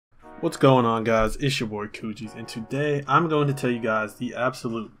What's going on, guys? It's your boy Coogies, and today I'm going to tell you guys the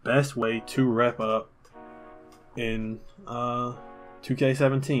absolute best way to rep up in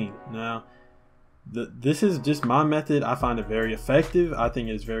 2K17. Now, this is just my method. I find it very effective. I think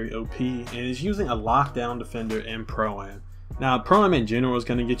it's very OP, and it's using a lockdown defender in Pro-Am. Now, Pro-Am in general is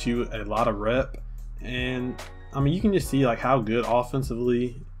going to get you a lot of rep, and I mean, you can just see like how good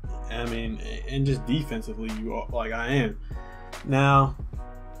offensively, and just defensively you are, like I am. Now,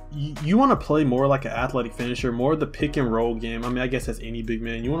 you want to play more like an athletic finisher, more of the pick and roll game. I mean, I guess that's any big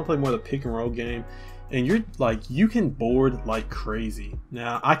man. You want to play more of the pick and roll game, and you can board like crazy.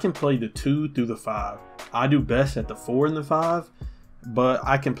 Now, I can play the 2 through the 5. I do best at the 4 and the 5, but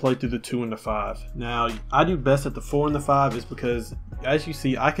I can play through the 2 and the 5. Now, I do best at the 4 and the 5 is because, as you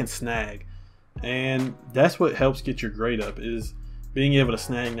see, I can snag, and that's what helps get your grade up, is being able to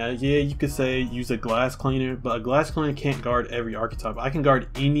snag. Now, yeah, you could say use a glass cleaner, but a glass cleaner can't guard every archetype. I can guard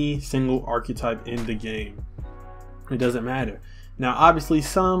any single archetype in the game. It doesn't matter. Now, obviously,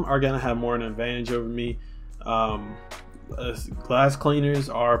 some are going to have more of an advantage over me. Glass cleaners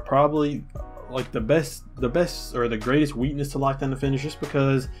are probably like the best or the greatest weakness to lockdown defenders, just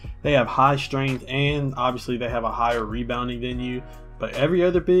because they have high strength and obviously they have a higher rebounding than you. But every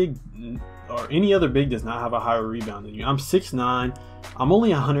other big, or any other big, does not have a higher rebound than you. I'm 6'9", I'm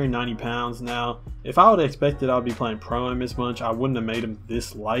only 190 pounds. Now, if I would have expected I'd be playing Pro-Am this much, I wouldn't have made him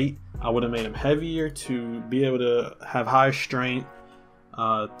this light. I would have made him heavier to be able to have higher strength,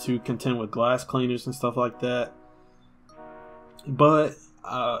 to contend with glass cleaners and stuff like that. But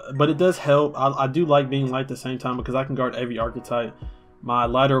it does help. I do like being light at the same time because I can guard every archetype. My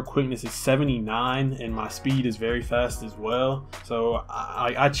lateral quickness is 79, and my speed is very fast as well. So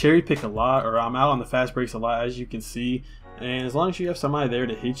I cherry pick a lot, or I'm out on the fast breaks a lot, as you can see. And as long as you have somebody there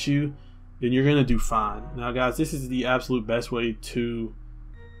to hit you, then you're gonna do fine. Now, guys, this is the absolute best way to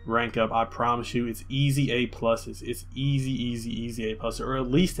rank up. I promise you, it's easy A pluses. It's easy A plus, or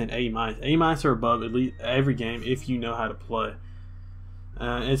at least an A minus. A minus or above at least every game if you know how to play.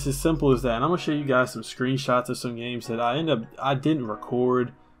 It's as simple as that. And I'm gonna show you guys some screenshots of some games that I didn't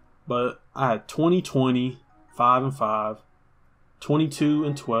record, but I had 20-20, 5-5,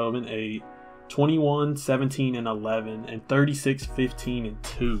 22-12 and 8, 21-17 and 11, and 36-15 and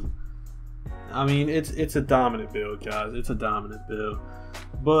 2. I mean, it's a dominant build, guys. It's a dominant build.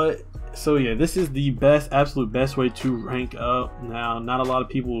 But so yeah, this is the absolute best way to rank up. Now, not a lot of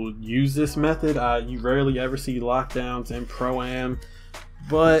people use this method. You rarely ever see lockdowns in Pro-Am.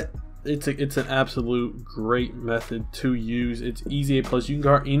 But it's an absolute great method to use. It's easy A plus. You can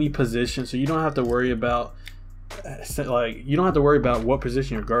guard any position, so you don't have to worry about what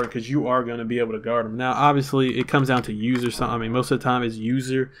position you're guarding, because you are going to be able to guard them. Now, obviously, it comes down to user. I mean, most of the time it's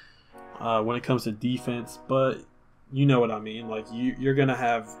user when it comes to defense, but you know what I mean. Like you're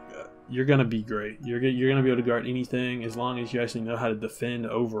gonna be great. You're gonna be able to guard anything as long as you actually know how to defend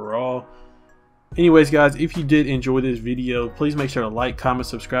overall. Anyways, guys, if you did enjoy this video, please make sure to like, comment,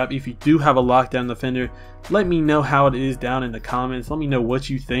 subscribe. If you do have a lockdown defender, let me know how it is down in the comments. Let me know what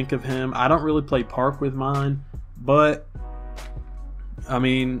you think of him. I don't really play Park with mine, but I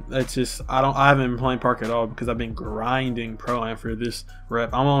mean, it's just I haven't been playing Park at all because I've been grinding Pro-Am for this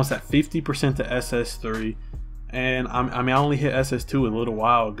rep. I'm almost at 50% to SS3, and I only hit SS2 a little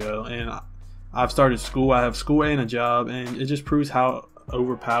while ago, and I've started school. I have school and a job, and it just proves how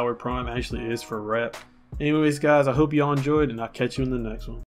overpowered Pro-Am actually is for rep. Anyways, guys, I hope y'all enjoyed, and I'll catch you in the next one.